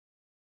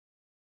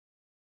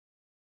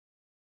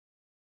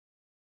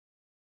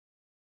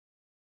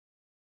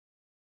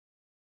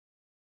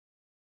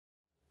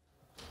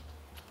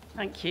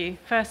Thank you.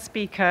 First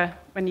speaker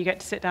when you get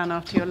to sit down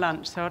after your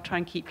lunch, so I'll try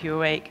and keep you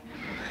awake.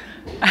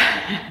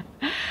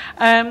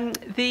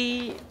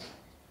 The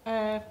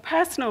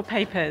personal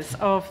papers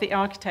of the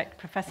architect,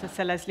 Professor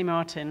Sir Leslie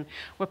Martin,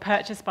 were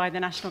purchased by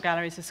the National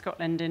Galleries of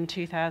Scotland in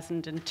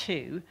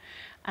 2002,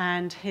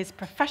 and his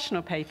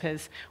professional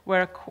papers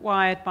were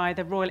acquired by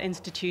the Royal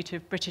Institute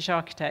of British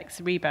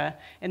Architects, RIBA,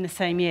 in the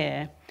same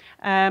year.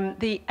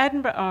 The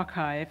Edinburgh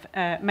Archive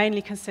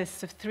mainly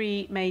consists of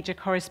three major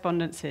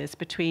correspondences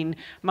between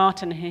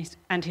Martin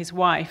and his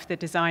wife, the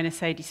designer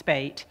Sadie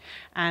Speight,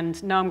 and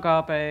Naum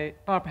Garbo,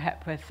 Barbara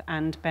Hepworth,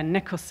 and Ben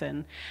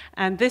Nicholson.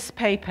 And this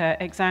paper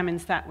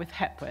examines that with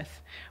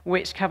Hepworth,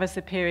 which covers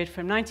the period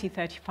from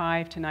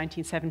 1935 to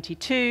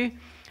 1972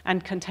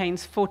 and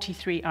contains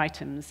 43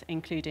 items,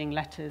 including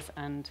letters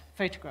and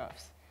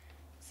photographs.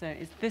 So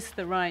is this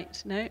the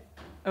right? No?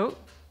 Oh.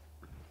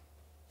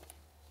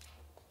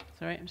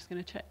 Sorry, I'm just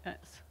going to check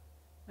that's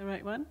the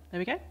right one. There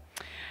we go.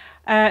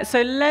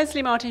 So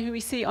Leslie Martin, who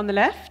we see on the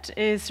left,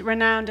 is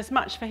renowned as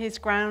much for his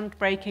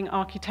groundbreaking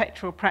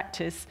architectural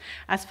practice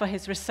as for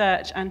his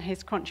research and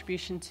his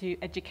contribution to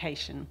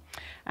education.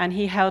 And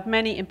he held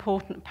many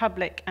important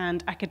public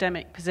and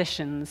academic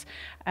positions,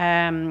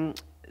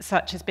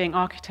 such as being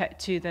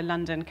architect to the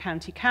London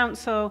County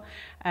Council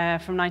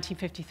from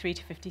 1953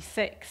 to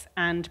 56,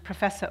 and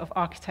professor of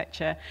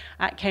architecture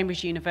at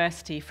Cambridge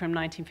University from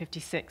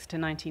 1956 to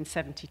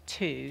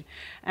 1972.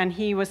 And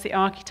he was the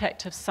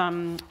architect of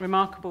some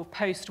remarkable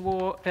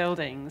post-war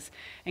buildings,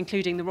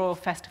 including the Royal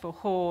Festival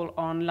Hall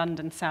on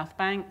London South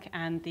Bank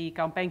and the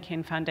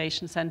Gulbenkian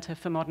Foundation Centre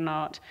for Modern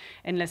Art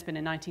in Lisbon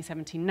in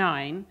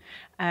 1979,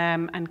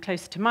 and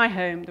closer to my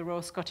home, the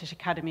Royal Scottish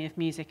Academy of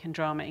Music and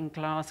Drama in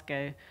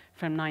Glasgow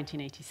from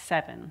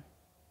 1987.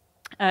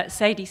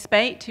 Sadie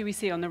Speight, who we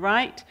see on the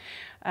right,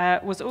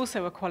 was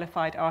also a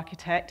qualified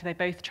architect. They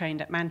both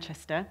trained at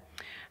Manchester,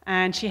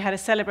 and she had a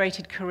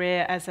celebrated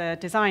career as a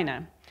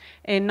designer.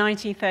 In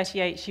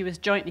 1938, she was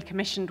jointly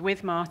commissioned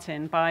with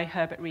Martin by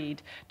Herbert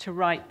Reed to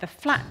write the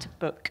Flat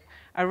Book,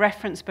 a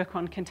reference book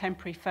on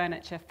contemporary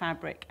furniture,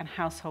 fabric, and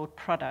household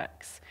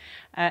products.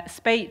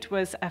 Speight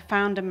was a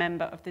founder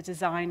member of the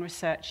Design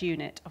Research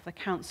Unit of the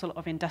Council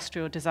of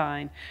Industrial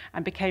Design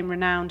and became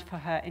renowned for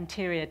her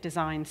interior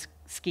design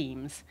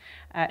schemes.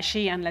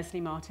 She and Leslie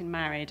Martin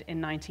married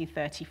in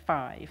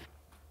 1935.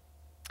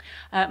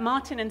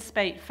 Martin and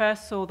Speight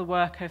first saw the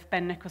work of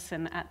Ben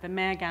Nicholson at the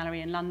Mayor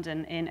Gallery in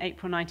London in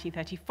April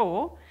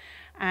 1934,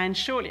 and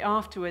shortly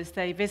afterwards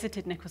they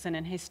visited Nicholson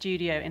in his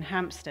studio in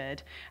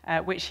Hampstead,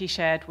 which he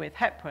shared with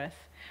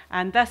Hepworth,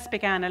 and thus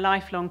began a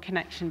lifelong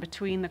connection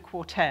between the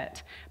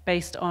quartet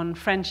based on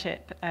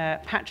friendship,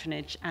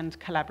 patronage, and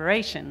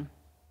collaboration.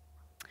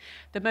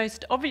 The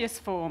most obvious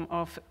form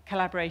of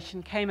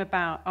collaboration came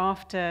about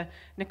after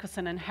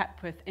Nicholson and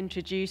Hepworth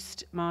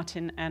introduced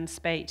Martin and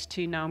Speight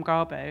to Naum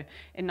Garbo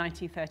in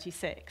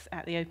 1936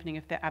 at the opening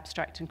of the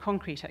Abstract and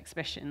Concrete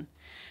exhibition.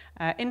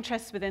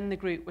 Interests within the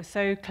group were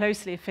so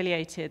closely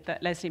affiliated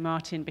that Leslie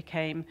Martin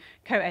became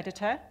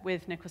co-editor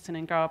with Nicholson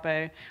and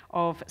Garbo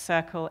of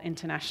Circle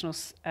International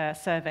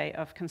Survey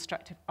of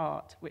Constructive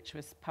Art, which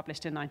was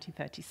published in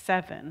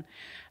 1937.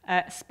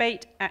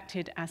 Speight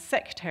acted as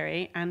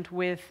secretary and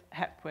with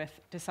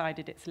Hepworth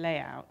decided its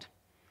layout.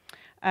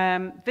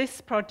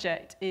 This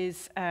project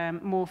is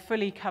more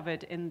fully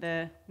covered in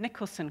the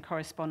Nicholson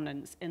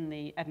correspondence in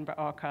the Edinburgh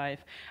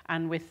Archive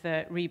and with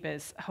the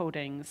RIBA's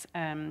holdings,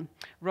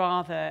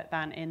 rather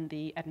than in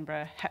the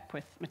Edinburgh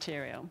Hepworth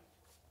material.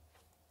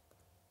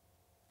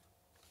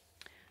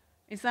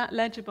 Is that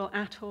legible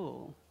at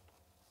all?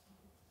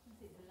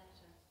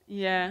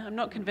 Yeah, I'm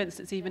not convinced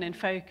it's even in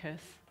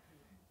focus.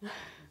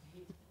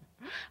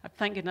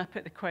 Thank goodness I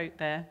put the quote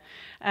there.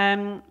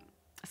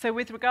 So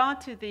with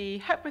regard to the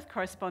Hepworth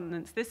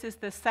correspondence, this is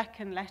the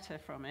second letter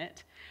from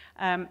it,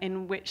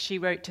 in which she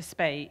wrote to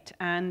Speight,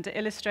 and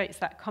illustrates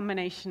that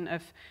combination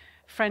of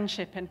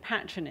friendship and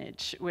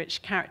patronage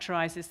which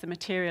characterizes the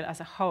material as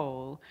a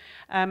whole.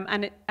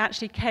 And it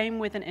actually came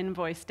with an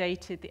invoice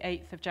dated the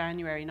 8th of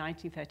January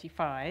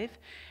 1935,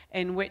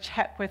 in which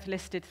Hepworth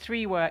listed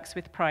 3 works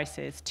with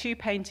prices, 2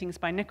 paintings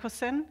by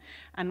Nicholson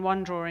and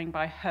 1 drawing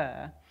by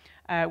her,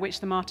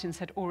 which the Martins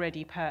had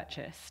already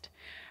purchased.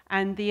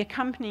 And the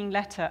accompanying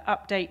letter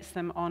updates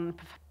them on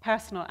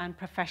personal and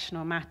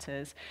professional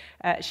matters.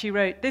 She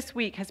wrote, "This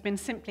week has been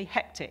simply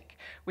hectic.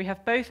 We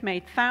have both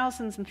made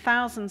thousands and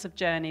thousands of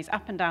journeys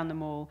up and down the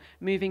mall,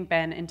 moving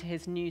Ben into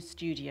his new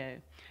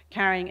studio,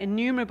 carrying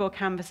innumerable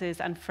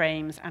canvases and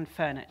frames and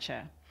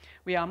furniture.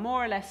 We are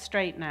more or less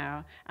straight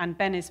now, and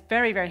Ben is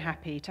very, very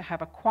happy to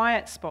have a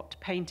quiet spot to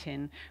paint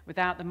in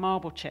without the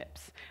marble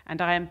chips,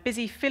 and I am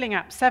busy filling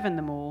up 7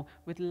 the mall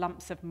with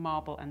lumps of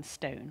marble and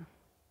stone."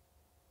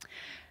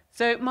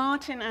 So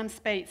Martin and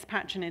Speight's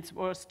patronage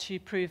was to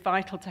prove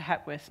vital to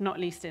Hepworth, not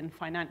least in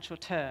financial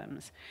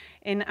terms.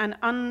 In an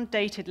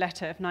undated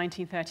letter of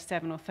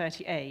 1937 or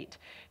 38,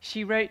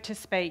 she wrote to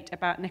Speight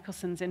about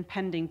Nicholson's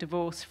impending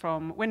divorce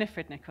from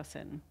Winifred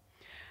Nicholson.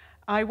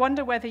 I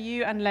wonder whether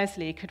you and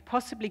Leslie could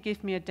possibly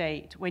give me a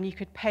date when you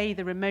could pay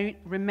the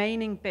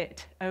remaining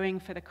bit owing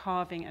for the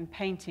carving and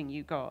painting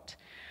you got.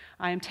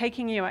 I am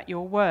taking you at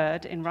your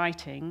word in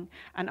writing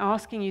and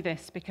asking you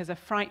this because a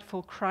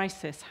frightful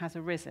crisis has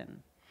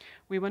arisen.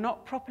 We were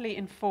not properly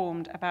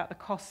informed about the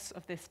costs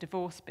of this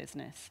divorce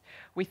business.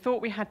 We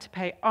thought we had to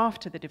pay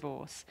after the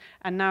divorce,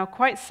 and now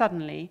quite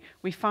suddenly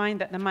we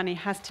find that the money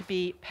has to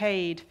be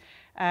paid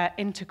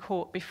into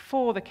court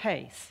before the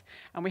case,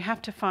 and we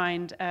have to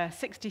find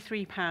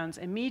 £63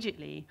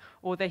 immediately,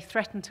 or they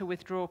threaten to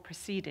withdraw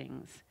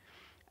proceedings.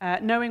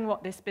 Knowing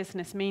what this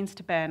business means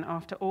to Ben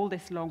after all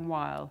this long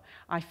while,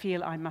 I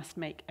feel I must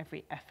make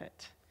every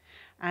effort.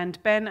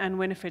 And Ben and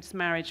Winifred's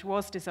marriage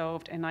was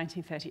dissolved in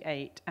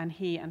 1938, and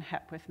he and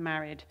Hepworth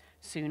married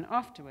soon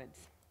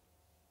afterwards.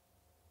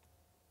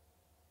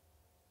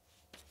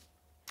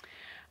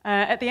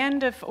 At the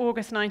end of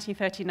August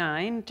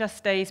 1939,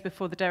 just days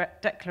before the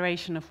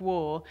declaration of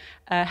war,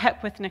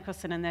 Hepworth,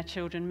 Nicholson and their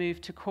children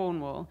moved to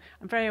Cornwall.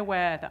 I'm very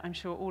aware that I'm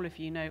sure all of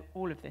you know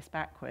all of this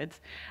backwards,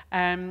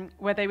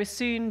 where they were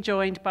soon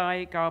joined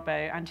by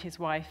Garbo and his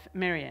wife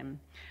Miriam.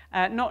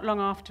 Not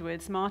long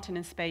afterwards, Martin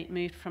and Speight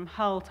moved from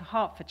Hull to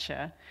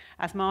Hertfordshire,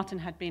 as Martin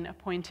had been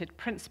appointed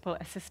Principal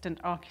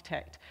Assistant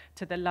Architect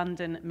to the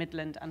London,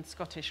 Midland and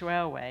Scottish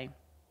Railway.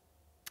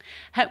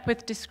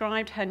 Hepworth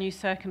described her new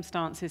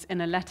circumstances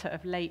in a letter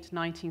of late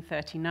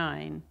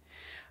 1939.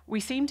 We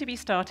seem to be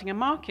starting a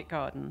market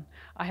garden.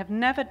 I have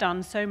never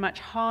done so much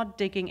hard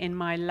digging in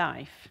my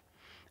life.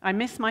 I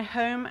miss my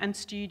home and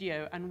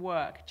studio and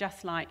work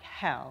just like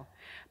hell.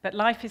 But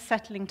life is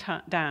settling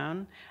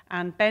down,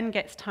 and Ben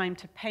gets time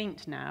to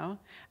paint now,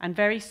 and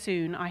very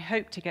soon I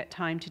hope to get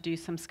time to do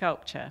some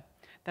sculpture.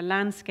 The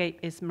landscape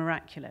is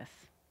miraculous.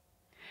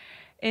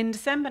 In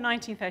December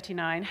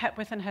 1939,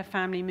 Hepworth and her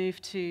family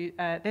moved to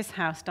this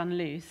house,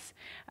 Dunluce,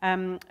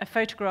 a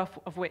photograph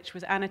of which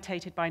was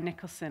annotated by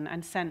Nicholson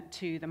and sent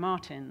to the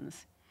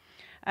Martins.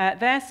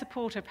 Their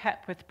support of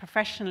Hepworth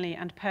professionally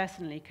and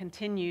personally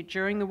continued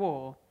during the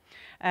war.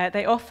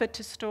 They offered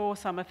to store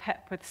some of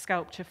Hepworth's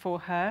sculpture for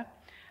her,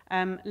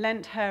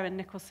 lent her and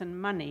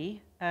Nicholson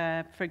money,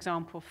 for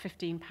example,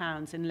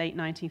 £15 in late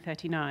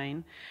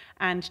 1939,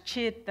 and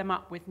cheered them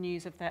up with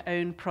news of their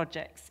own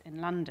projects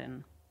in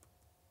London.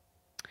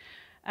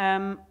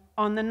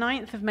 On the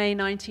 9th of May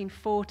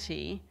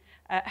 1940,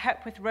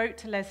 Hepworth wrote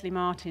to Leslie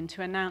Martin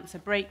to announce a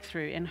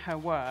breakthrough in her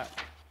work.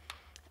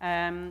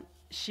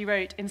 She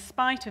wrote, "In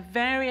spite of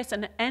various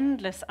and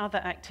endless other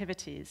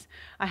activities,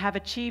 I have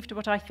achieved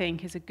what I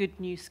think is a good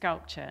new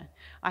sculpture.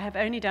 I have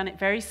only done it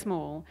very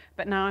small,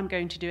 but now I'm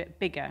going to do it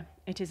bigger.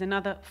 It is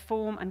another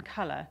form and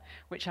colour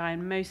which I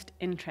am most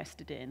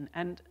interested in."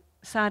 And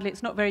sadly,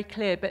 it's not very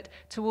clear, but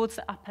towards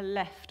the upper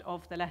left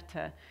of the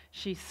letter,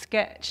 she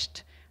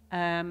sketched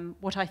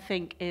what I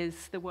think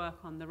is the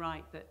work on the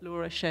right that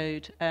Laura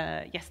showed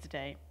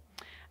yesterday.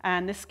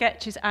 And the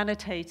sketch is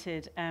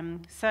annotated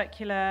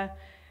circular,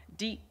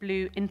 deep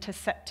blue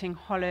intercepting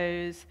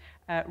hollows,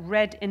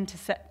 red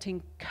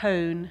intercepting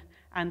cone,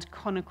 and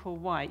conical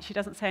white. She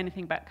doesn't say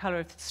anything about colour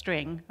of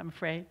string, I'm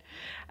afraid.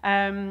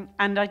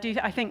 And I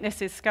think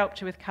this is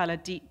sculpture with colour,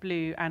 deep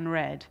blue and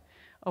red,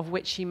 of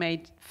which she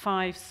made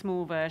 5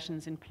 small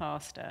versions in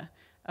plaster,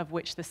 of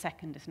which the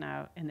second is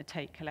now in the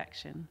Tate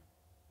collection.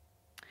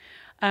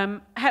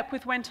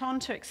 Hepworth went on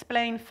to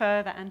explain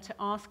further and to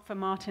ask for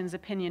Martin's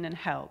opinion and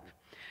help.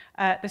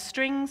 The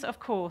strings, of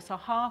course, are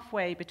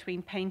halfway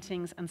between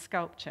paintings and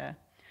sculpture.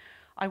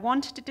 I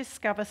wanted to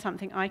discover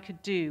something I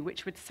could do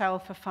which would sell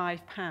for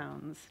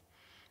 £5.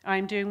 I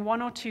am doing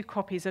 1 or 2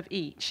 copies of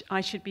each.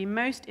 I should be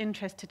most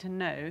interested to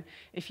know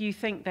if you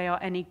think they are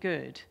any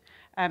good.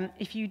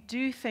 If you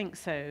do think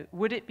so,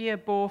 would it be a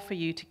bore for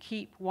you to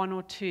keep 1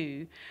 or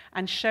 2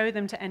 and show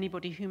them to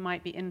anybody who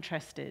might be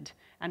interested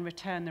and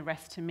return the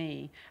rest to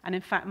me? And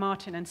in fact,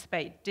 Martin and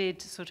Speight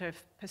did sort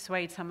of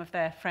persuade some of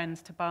their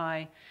friends to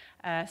buy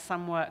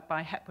some work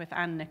by Hepworth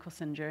and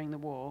Nicholson during the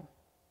war.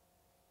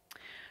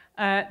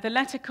 The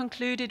letter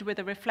concluded with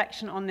a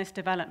reflection on this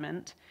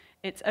development,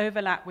 its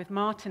overlap with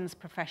Martin's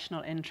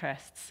professional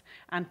interests,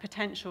 and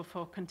potential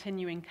for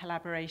continuing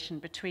collaboration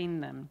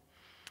between them.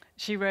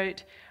 She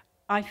wrote,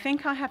 "I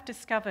think I have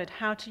discovered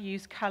how to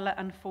use colour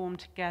and form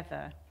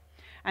together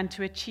and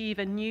to achieve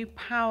a new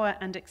power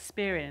and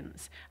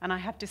experience, and I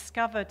have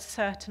discovered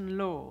certain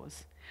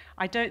laws.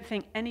 I don't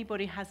think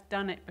anybody has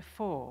done it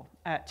before.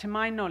 To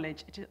my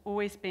knowledge, it has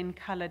always been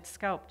coloured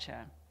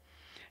sculpture.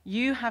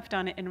 You have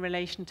done it in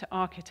relation to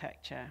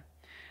architecture.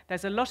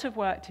 There's a lot of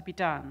work to be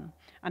done,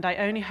 and I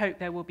only hope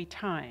there will be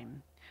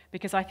time,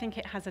 because I think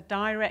it has a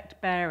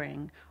direct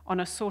bearing on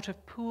a sort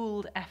of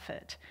pooled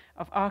effort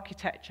of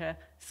architecture,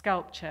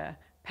 sculpture,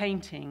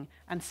 painting,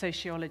 and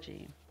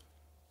sociology."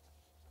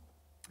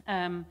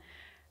 In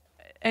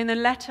a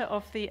letter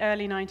of the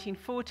early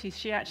 1940s,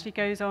 she actually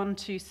goes on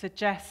to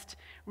suggest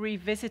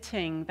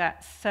revisiting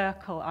that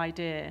circle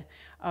idea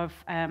of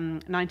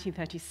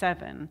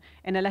 1937,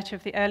 in a letter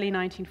of the early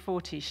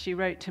 1940s, she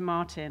wrote to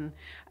Martin,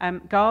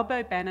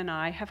 Garbo, Ben and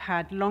I have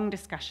had long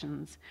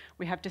discussions.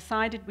 We have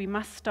decided we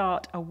must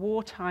start a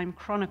wartime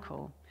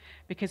chronicle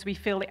because we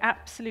feel the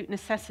absolute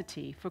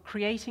necessity for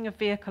creating a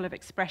vehicle of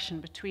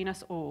expression between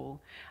us all,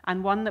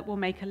 and one that will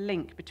make a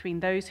link between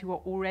those who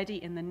are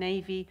already in the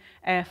Navy,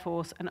 Air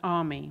Force, and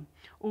Army.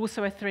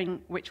 Also a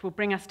thing which will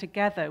bring us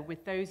together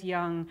with those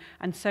young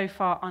and so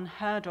far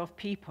unheard of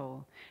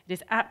people. It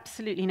is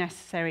absolutely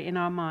necessary in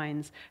our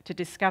minds to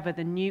discover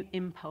the new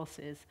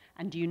impulses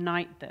and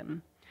unite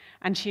them.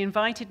 And she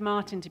invited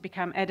Martin to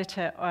become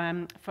editor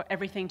for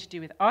everything to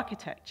do with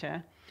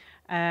architecture,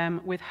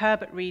 with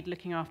Herbert Reed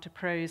looking after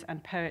prose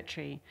and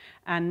poetry,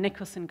 and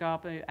Nicholson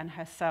Garbo and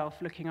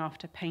herself looking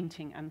after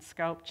painting and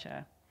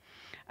sculpture.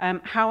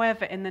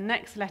 However, in the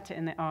next letter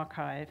in the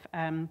archive,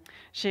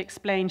 she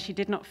explained she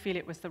did not feel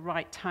it was the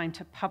right time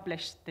to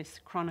publish this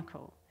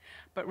chronicle,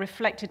 but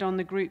reflected on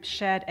the group's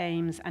shared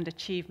aims and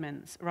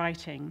achievements,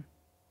 writing,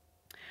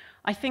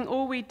 I think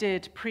all we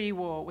did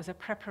pre-war was a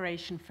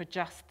preparation for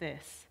just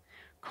this.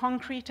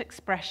 Concrete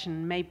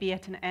expression may be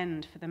at an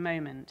end for the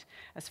moment,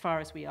 as far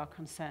as we are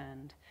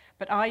concerned,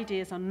 but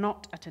ideas are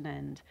not at an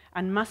end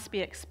and must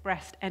be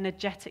expressed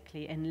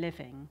energetically in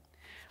living.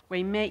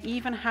 We may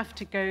even have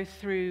to go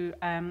through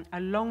a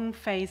long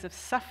phase of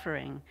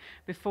suffering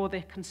before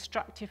the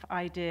constructive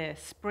idea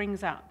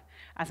springs up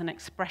as an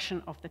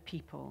expression of the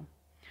people.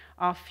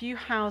 Our few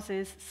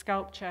houses,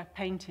 sculpture,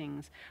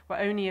 paintings were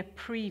only a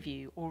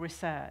preview or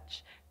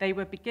research. They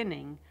were the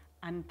beginning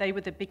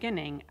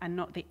and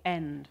not the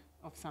end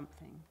of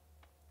something.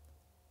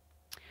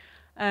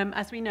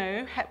 As we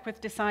know, Hepworth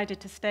decided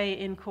to stay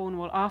in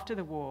Cornwall after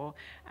the war,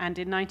 and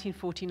in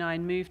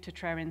 1949 moved to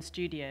Trewyn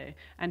Studio,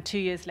 and 2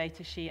 years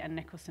later she and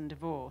Nicholson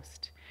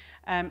divorced.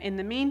 In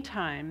the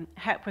meantime,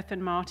 Hepworth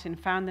and Martin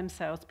found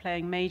themselves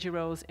playing major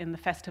roles in the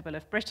Festival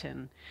of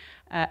Britain.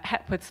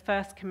 Hepworth's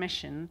first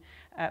commission,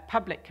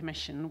 public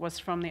commission, was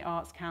from the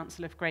Arts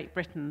Council of Great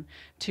Britain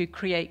to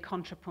create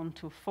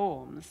contrapuntal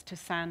forms to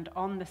stand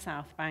on the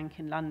South Bank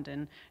in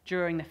London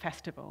during the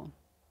festival,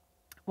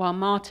 while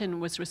Martin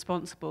was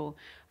responsible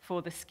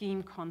for the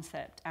scheme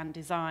concept and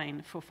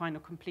design for final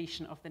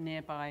completion of the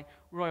nearby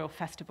Royal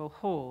Festival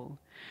Hall.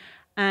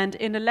 And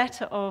in a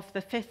letter of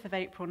the 5th of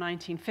April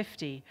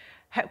 1950,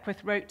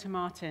 Hepworth wrote to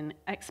Martin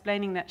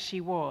explaining that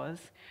she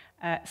was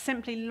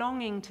simply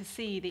longing to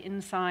see the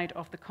inside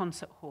of the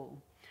concert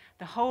hall.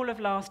 The whole of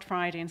last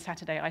Friday and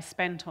Saturday I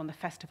spent on the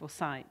festival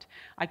site.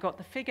 I got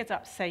the figures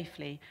up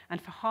safely,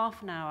 and for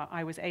half an hour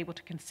I was able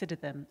to consider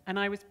them, and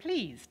I was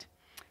pleased.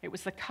 It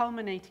was the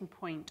culminating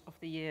point of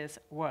the year's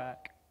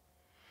work.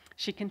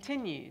 She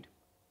continued,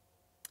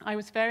 I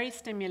was very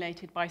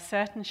stimulated by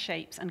certain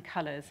shapes and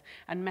colours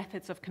and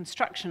methods of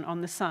construction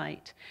on the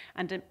site,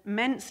 and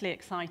immensely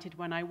excited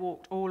when I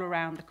walked all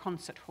around the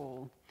concert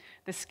hall.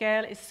 The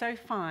scale is so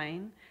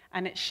fine,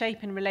 and its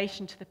shape in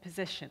relation to the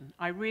position.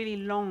 I really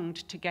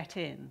longed to get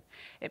in.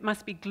 It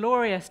must be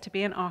glorious to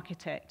be an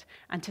architect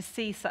and to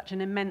see such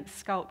an immense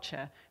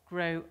sculpture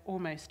grow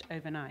almost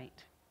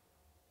overnight.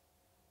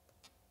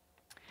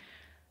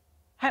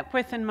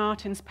 Hepworth and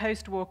Martin's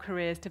post-war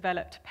careers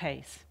developed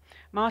apace.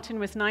 Martin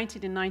was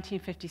knighted in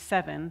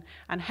 1957,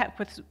 and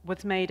Hepworth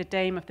was made a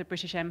Dame of the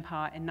British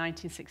Empire in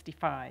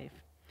 1965.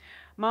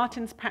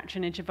 Martin's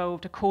patronage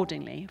evolved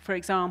accordingly, for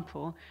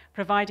example,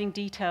 providing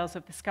details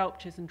of the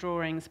sculptures and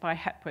drawings by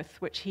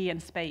Hepworth which he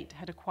and Speight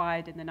had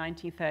acquired in the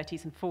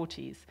 1930s and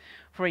 40s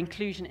for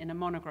inclusion in a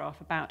monograph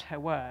about her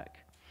work.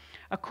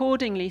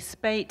 Accordingly,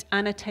 Speight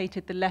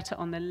annotated the letter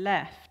on the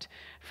left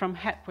from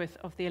Hepworth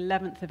of the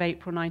 11th of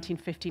April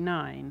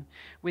 1959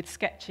 with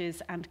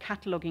sketches and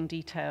cataloguing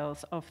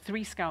details of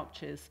 3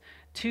 sculptures,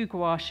 2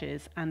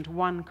 gouaches and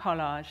 1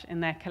 collage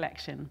in their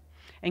collection,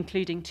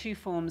 including 2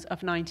 forms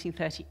of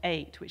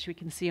 1938, which we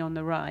can see on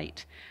the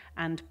right,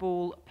 and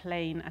Ball,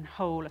 Plain and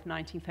Whole of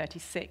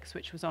 1936,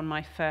 which was on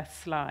my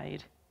first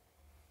slide.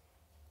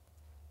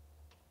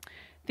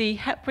 The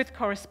Hepworth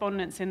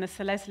correspondence in the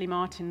Sir Leslie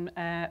Martin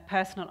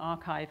personal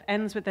archive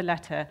ends with a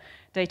letter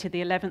dated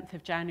the 11th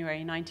of January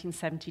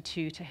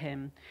 1972 to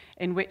him,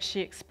 in which she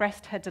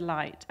expressed her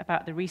delight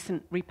about the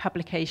recent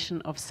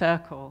republication of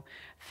Circle,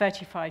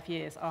 35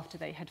 years after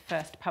they had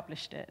first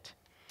published it.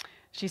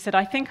 She said,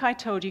 I think I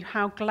told you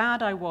how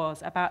glad I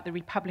was about the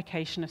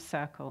republication of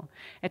Circle.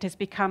 It has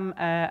become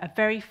a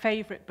very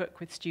favourite book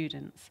with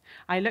students.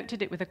 I looked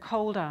at it with a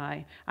cold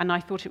eye, and I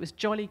thought it was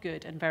jolly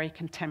good and very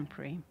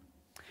contemporary.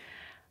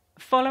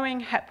 Following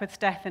Hepworth's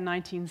death in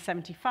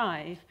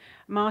 1975,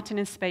 Martin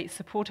and Speight's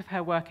support of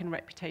her work and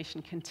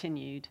reputation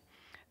continued.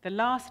 The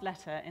last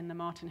letter in the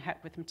Martin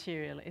Hepworth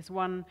material is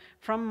one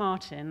from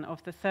Martin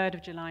of the 3rd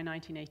of July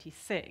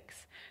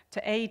 1986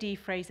 to A.D.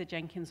 Fraser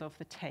Jenkins of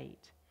the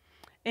Tate.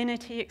 In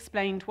it, he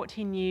explained what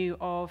he knew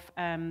of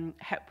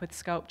Hepworth's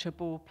sculpture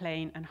Ball,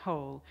 Plain and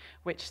Whole,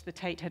 which the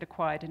Tate had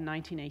acquired in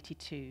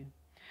 1982.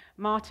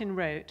 Martin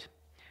wrote,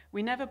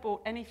 We never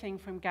bought anything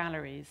from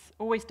galleries,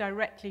 always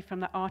directly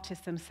from the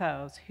artists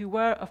themselves, who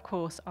were, of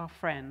course, our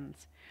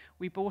friends.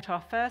 We bought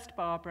our first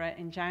Barbara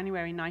in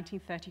January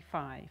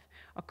 1935,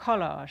 a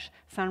collage,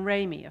 San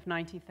Remi of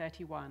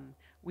 1931.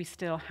 We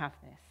still have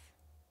this.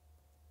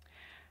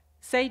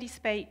 Sadie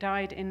Speight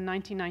died in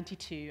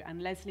 1992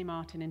 and Leslie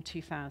Martin in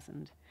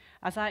 2000.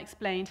 As I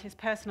explained, his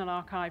personal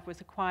archive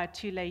was acquired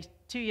 2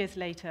 years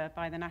later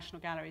by the National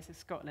Galleries of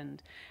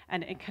Scotland,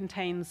 and it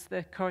contains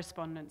the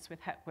correspondence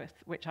with Hepworth,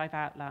 which I've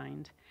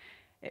outlined.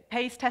 It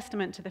pays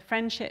testament to the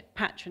friendship,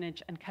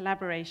 patronage, and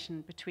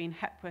collaboration between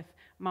Hepworth,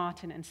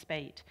 Martin, and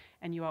Speight,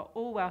 and you are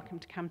all welcome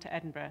to come to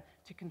Edinburgh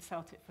to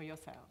consult it for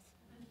yourselves.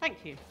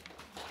 Thank you.